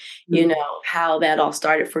and, Mhm. how that all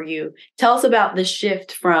started for you. Tell us about the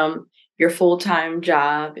shift from your full-time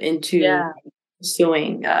job into Yeah.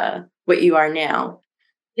 pursuing what you are now.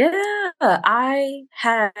 Yeah, I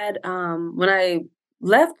had when I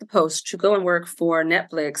left the Post to go and work for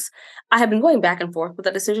Netflix, I had been going back and forth with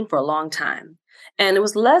that decision for a long time. And it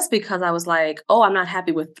was less because I was like, oh, I'm not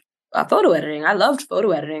happy with photo editing. I loved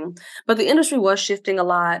photo editing, but the industry was shifting a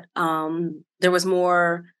lot. There was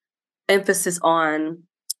more emphasis on,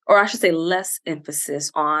 or I should say less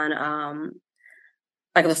emphasis on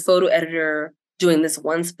like the photo editor doing this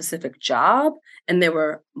one specific job. And there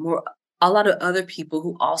were a lot of other people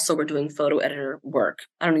who also were doing photo editor work.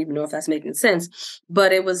 I don't even know if that's making sense,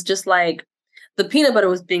 but it was just like the peanut butter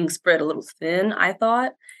was being spread a little thin, I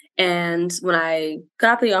thought. And when I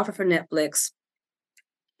got the offer for Netflix,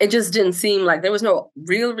 it just didn't seem like there was no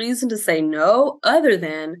real reason to say no other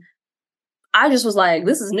than I just was like,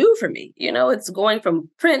 this is new for me. You know, it's going from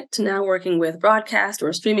print to now working with broadcast or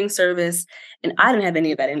a streaming service. And I didn't have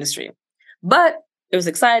any of that industry. But it was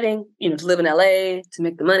exciting, you know, to live in LA, to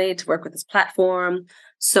make the money, to work with this platform.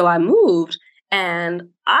 So I moved. And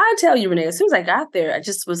I tell you, Renee, as soon as I got there, I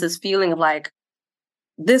just was this feeling of like,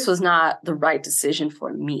 this was not the right decision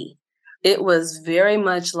for me. It was very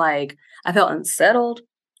much like I felt unsettled.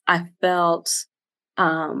 I felt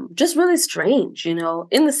just really strange, you know,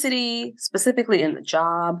 in the city, specifically in the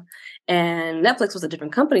job. And Netflix was a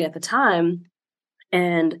different company at the time.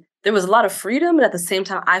 And there was a lot of freedom, but at the same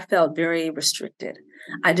time, I felt very restricted.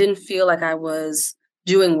 I didn't feel like I was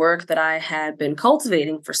doing work that I had been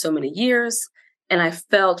cultivating for so many years. And I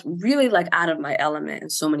felt really like out of my element in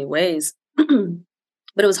so many ways.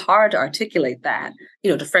 But it was hard to articulate that,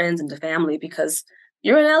 you know, to friends and to family because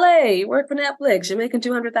you're in LA, you work for Netflix, you're making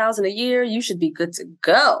 200,000 a year, you should be good to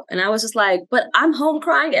go. And I was just like, but I'm home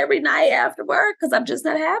crying every night after work because I'm just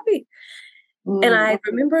not happy. And I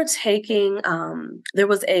remember taking there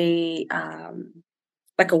was a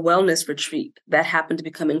like a wellness retreat that happened to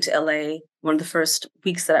be coming to LA one of the first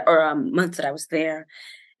weeks that months that I was there.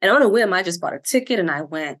 And on a whim, I just bought a ticket and I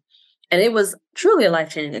went. And it was truly a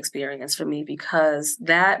life-changing experience for me because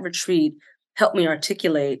that retreat helped me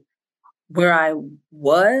articulate where I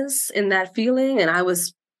was in that feeling. And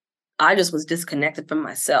I just was disconnected from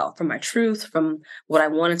myself, from my truth, from what I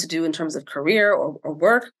wanted to do in terms of career or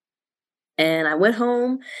work. And I went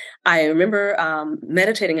home. I remember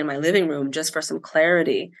meditating in my living room just for some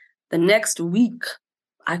clarity. The next week,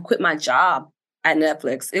 I quit my job at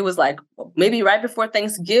Netflix. It was like maybe right before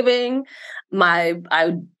Thanksgiving. I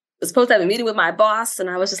was supposed to have a meeting with my boss, and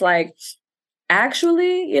I was just like,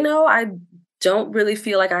 actually, you know, I don't really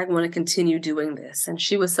feel like I want to continue doing this. And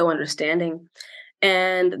she was so understanding.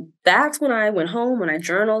 And that's when I went home, when I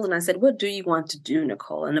journaled, and I said, what do you want to do,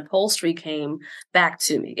 Nicole? And upholstery came back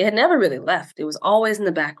to me. It had never really left. It was always in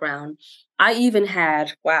the background. I even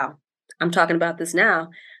had, wow, I'm talking about this now.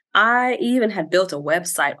 I even had built a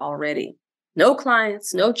website already. No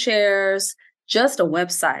clients, no chairs, just a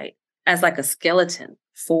website as like a skeleton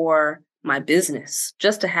for my business,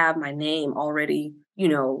 just to have my name already, you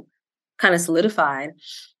know, kind of solidified.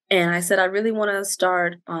 And I said, I really want to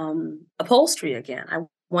start upholstery again. I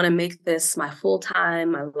want to make this my full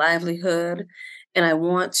time, my livelihood. And I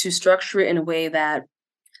want to structure it in a way that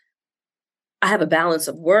I have a balance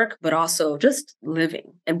of work, but also just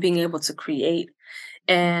living and being able to create.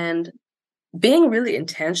 And being really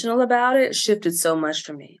intentional about it shifted so much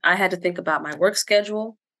for me. I had to think about my work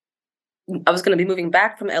schedule. I was going to be moving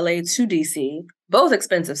back from LA to DC, both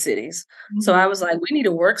expensive cities. So I was like, we need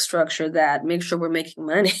a work structure that makes sure we're making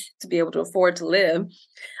money to be able to afford to live.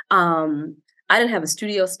 I didn't have a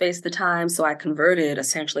studio space at the time, so I converted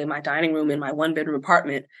essentially my dining room in my one-bedroom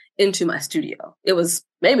apartment into my studio. It was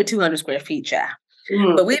maybe 200 square feet, yeah.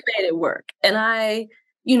 But we made it work. And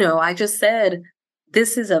you know, I just said,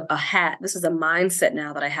 this is a hat, this is a mindset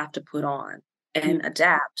now that I have to put on and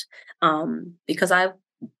adapt. Because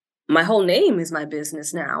my whole name is my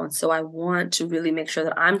business now. And so I want to really make sure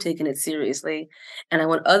that I'm taking it seriously. And I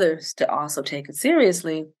want others to also take it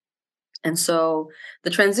seriously. And so the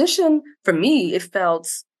transition for me, it felt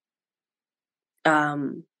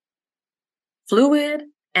um, fluid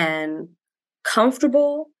and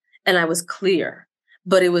comfortable. And I was clear.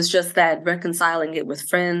 But it was just that reconciling it with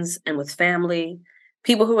friends and with family,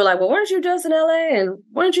 people who were like, well, weren't you just in LA? And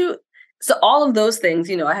weren't you? So all of those things,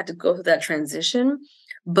 you know, I had to go through that transition.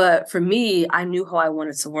 But for me, I knew how I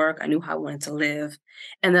wanted to work. I knew how I wanted to live.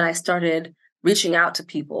 And then I started reaching out to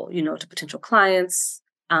people, you know, to potential clients.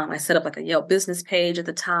 I set up like a Yelp business page at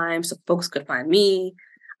the time so folks could find me.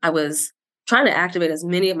 I was trying to activate as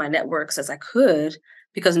many of my networks as I could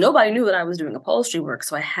because nobody knew that I was doing upholstery work.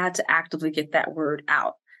 So I had to actively get that word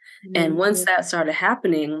out. And once that started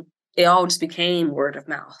happening, it all just became word of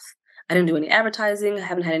mouth. I didn't do any advertising. I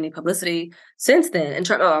haven't had any publicity since then. In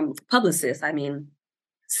terms of publicists, I mean,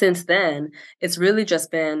 since then, it's really just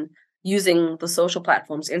been using the social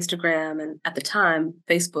platforms, Instagram, and at the time,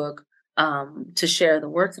 Facebook, to share the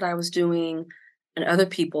work that I was doing, and other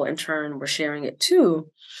people in turn were sharing it too.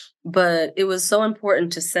 But it was so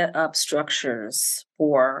important to set up structures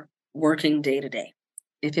for working day to day.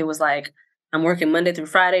 If it was like, I'm working Monday through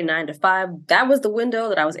Friday, 9 to 5, that was the window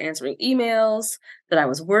that I was answering emails, that I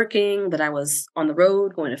was working, that I was on the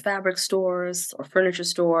road going to fabric stores or furniture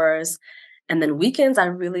stores. And then weekends, I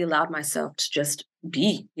really allowed myself to just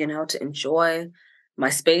be, to enjoy my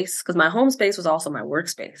space, because my home space was also my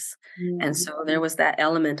workspace. And Mm. so there was that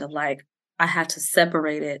element of like, I had to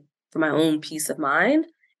separate it for my own peace of mind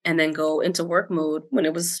and then go into work mode when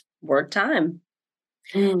it was work time.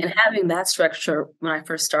 And Mm. having that structure when I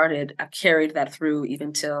first started, I carried that through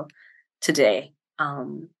even till today.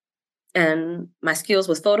 And my skills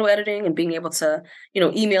with photo editing and being able to,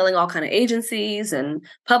 emailing all kind of agencies and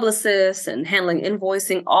publicists and handling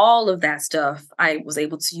invoicing, all of that stuff I was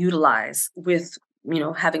able to utilize with,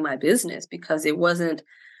 having my business, because it wasn't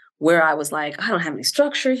where I was like, I don't have any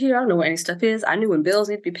structure here. I don't know where any stuff is. I knew when bills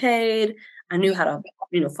need to be paid. I knew how to,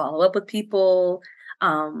 follow up with people.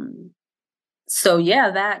 Um, so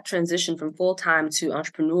yeah, that transition from full time to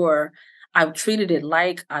entrepreneur, I treated it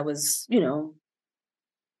like I was,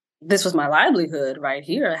 this was my livelihood right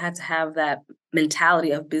here. I had to have that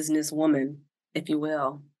mentality of businesswoman, if you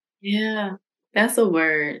will. Yeah, that's a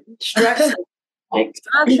word. Structure. Like,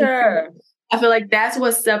 Structure. I feel like that's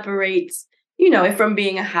what separates, it from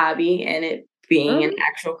being a hobby and it being an Mhm.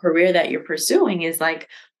 actual career that you're pursuing is like,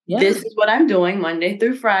 Yeah. this is what I'm doing Monday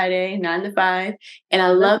through Friday, 9 to 5. And I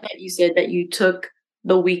That's, love that you said that you took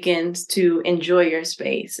the weekends to enjoy your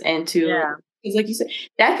space and to, yeah. because like you said,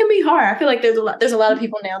 that can be hard. I feel like there's a lot of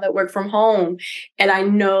people now that work from home. And I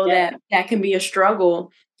know Yeah. that that can be a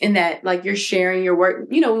struggle in that like you're sharing your work,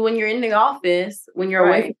 when you're in the office, when you're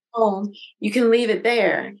away Right. from home, you can leave it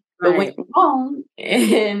there. But when Right. you're home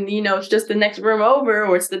and, it's just the next room over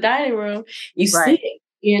or it's the dining room, you see Right. it,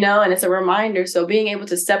 and it's a reminder. So being able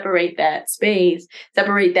to separate that space,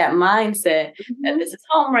 separate that mindset that Mhm. this is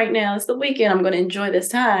home right now, it's the weekend, I'm going to enjoy this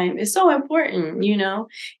time is so important, and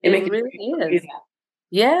It making really sure you do is.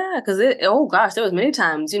 Yeah, because oh gosh, there was many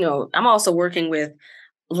times, I'm also working with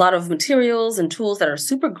a lot of materials and tools that are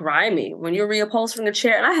super grimy when you're reupholstering a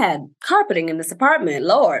chair. And I had carpeting in this apartment,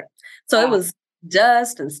 Lord. So it that. was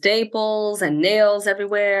dust and staples and nails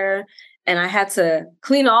everywhere. And I had to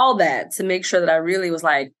clean all that to make sure that I really was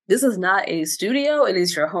like, this is not a studio, it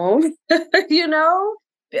is your home, you know?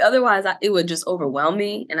 Otherwise, it would just overwhelm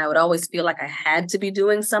me. And I would always feel like I had to be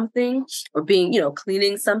doing something or being,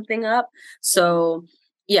 cleaning something up. So,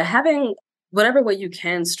 yeah, having whatever way you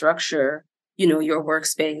can structure, your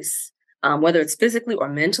workspace, whether it's physically or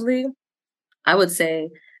mentally, I would say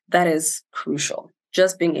that is crucial.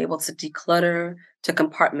 Just being able to declutter, to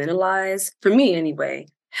compartmentalize, for me anyway,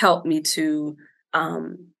 helped me to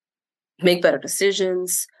um, make better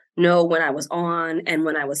decisions, know when I was on and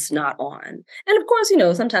when I was not on. And of course,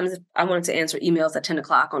 sometimes if I wanted to answer emails at 10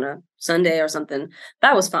 o'clock on a Sunday or something,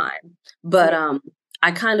 that was fine. But Yeah.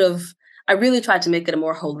 I kind of, I really tried to make it a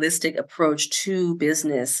more holistic approach to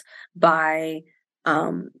business by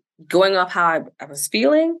um, going off how I was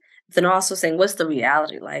feeling, then also saying, what's the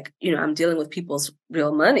reality? Like, I'm dealing with people's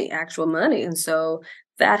real money, actual money. And so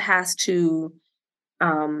that has to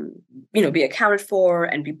um, be accounted for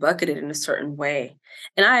and be bucketed in a certain way.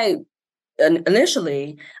 And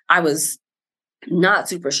initially, I was not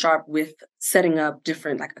super sharp with setting up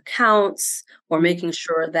different like accounts or making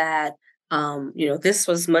sure that this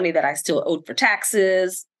was money that I still owed for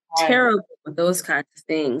taxes. Right. Terrible with those kinds of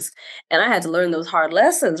things. And I had to learn those hard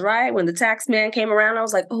lessons, right? When the tax man came around, I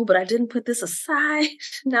was like, oh, but I didn't put this aside.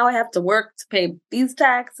 Now I have to work to pay these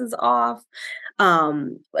taxes off.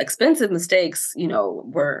 Expensive mistakes,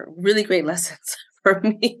 were really great lessons for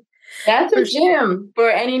me. That's For a sure. gem for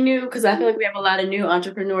any new, because I feel like we have a lot of new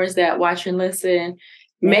entrepreneurs that watch and listen.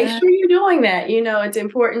 Make Yeah. sure you're doing that. It's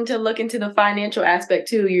important to look into the financial aspect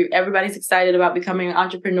too. Everybody's excited about becoming an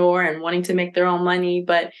entrepreneur and wanting to make their own money,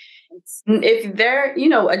 but if they're,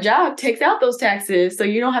 a job takes out those taxes, so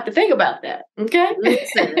you don't have to think about that. Okay.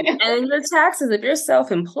 Listen, and your taxes, if you're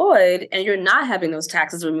self-employed and you're not having those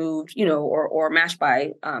taxes removed, or matched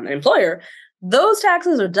by an employer, those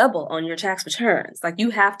taxes are double on your tax returns. Like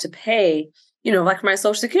you have to pay, like for my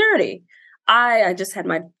Social Security. I just had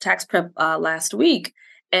my tax prep last week,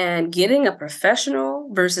 and getting a professional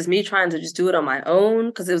versus me trying to just do it on my own,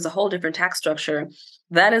 because it was a whole different tax structure.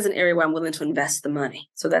 That is an area where I'm willing to invest the money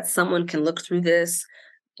so that someone can look through this.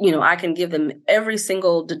 I can give them every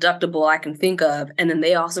single deductible I can think of. And then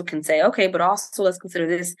they also can say, okay, but also let's consider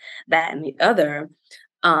this, that, and the other.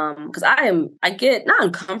 Because I get not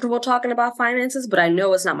uncomfortable talking about finances, but I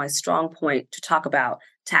know it's not my strong point to talk about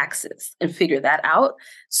taxes and figure that out.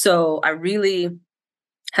 So I really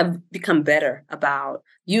have become better about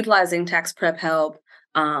utilizing tax prep help.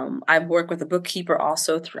 I've worked with a bookkeeper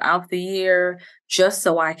also throughout the year, just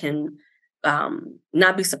so I can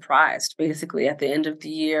not be surprised basically at the end of the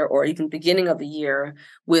year or even beginning of the year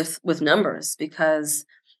with numbers, because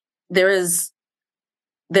there is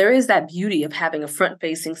there is that beauty of having a front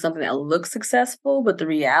facing something that looks successful, but the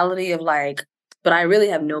reality of like, but I really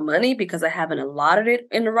have no money because I haven't allotted it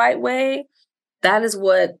in the right way. That is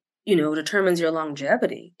what, determines your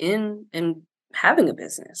longevity in having a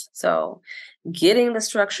business. So getting the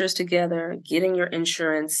structures together, getting your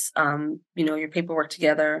insurance, your paperwork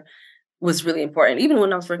together was really important. Even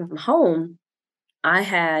when I was working from home, I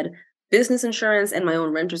had business insurance and my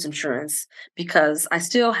own renter's insurance because I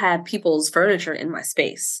still had people's furniture in my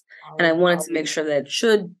space. And I Oh, wanted to make sure that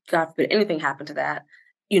should, God forbid, anything happen to that,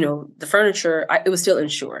 the furniture, it was still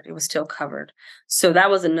insured. It was still covered. So that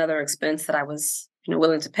was another expense that I was,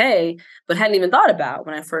 willing to pay, but hadn't even thought about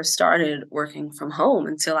when I first started working from home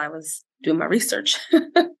until I was doing my research.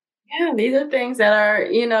 yeah, these are things that are,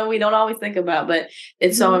 we don't always think about, but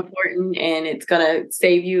it's so Mhm. important and it's going to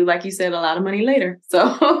save you, like you said, a lot of money later.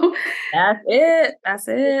 So, That's it. That's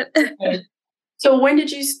it. okay. So when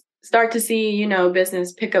did you start to see,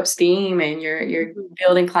 business pick up steam and you're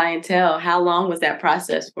building clientele? How long was that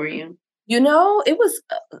process for you? It was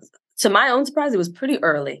to my own surprise, it was pretty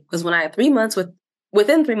early because when I had 3 months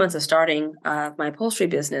within 3 months of starting my upholstery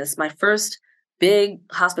business, my first big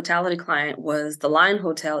hospitality client was the Line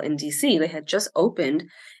Hotel in DC. They had just opened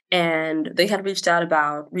and they had reached out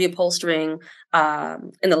about reupholstering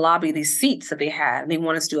in the lobby these seats that they had. And they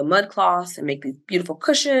wanted to do a mud cloth and make these beautiful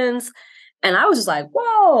cushions. And I was just like,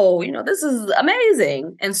 whoa, this is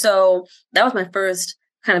amazing. And so that was my first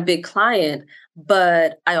kind of big client.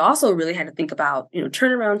 But I also really had to think about,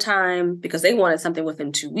 turnaround time because they wanted something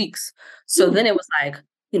within 2 weeks. So Hmm. then it was like,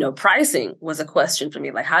 pricing was a question for me.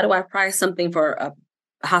 Like, how do I price something for a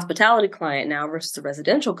hospitality client now versus a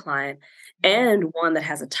residential client and one that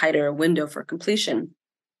has a tighter window for completion?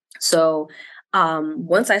 So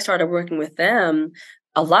once I started working with them,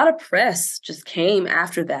 a lot of press just came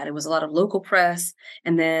after that. It was a lot of local press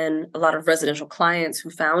and then a lot of residential clients who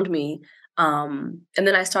found me. And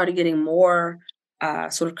then I started getting more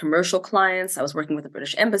sort of commercial clients. I was working with the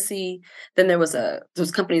British Embassy. Then there was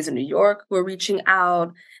companies in New York who were reaching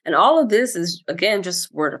out. And all of this is again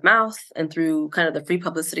just word of mouth and through kind of the free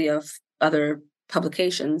publicity of other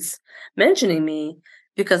publications mentioning me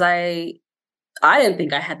because I didn't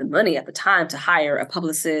think I had the money at the time to hire a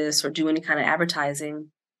publicist or do any kind of advertising.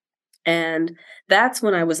 And that's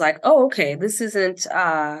when I was like, oh, okay, this isn't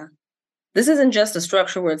just a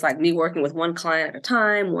structure where it's like me working with one client at a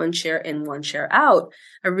time, one chair in, one chair out.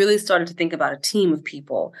 I really started to think about a team of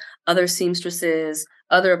people, other seamstresses,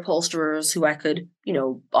 other upholsterers who I could,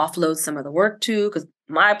 offload some of the work to because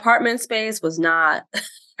my apartment space was not,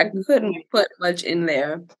 I couldn't put much in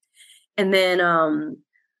there. And then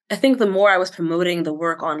I think the more I was promoting the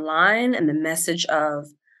work online and the message of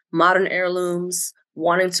modern heirlooms,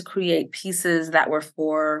 wanting to create pieces that were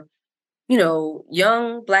for,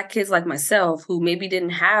 young Black kids like myself who maybe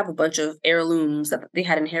didn't have a bunch of heirlooms that they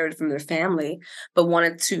had inherited from their family, but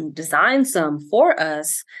wanted to design some for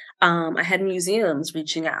us. I had museums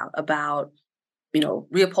reaching out about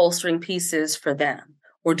reupholstering pieces for them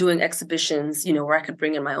or doing exhibitions, where I could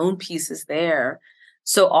bring in my own pieces there.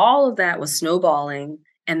 So all of that was snowballing.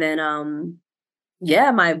 And then,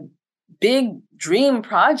 yeah, my big dream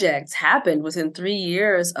project happened within 3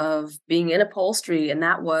 years of being in upholstery. And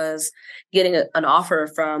that was getting an offer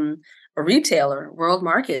from a retailer, World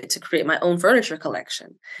Market, to create my own furniture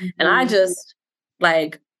collection. And I Mhm. just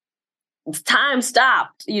like time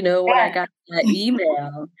stopped, when I Yeah. got that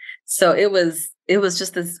email. So it was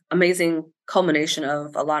just this amazing culmination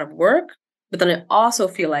of a lot of work, but then I also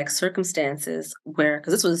feel like circumstances where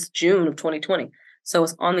because this was June of 2020. So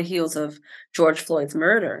it's on the heels of George Floyd's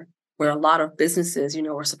murder, where a lot of businesses,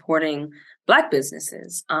 were supporting Black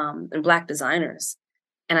businesses and Black designers.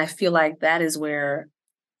 And I feel like that is where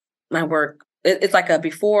my work, it's like a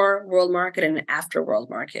before world market and an after world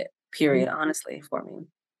market period, honestly, for me.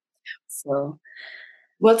 So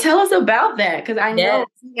Well, tell us about that because I yeah. know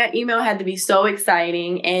that email had to be so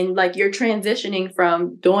exciting, and like you're transitioning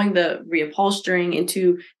from doing the reupholstering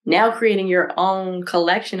into now creating your own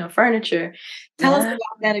collection of furniture. Tell us Yeah.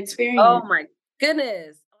 about that Oh experience. my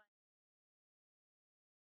goodness.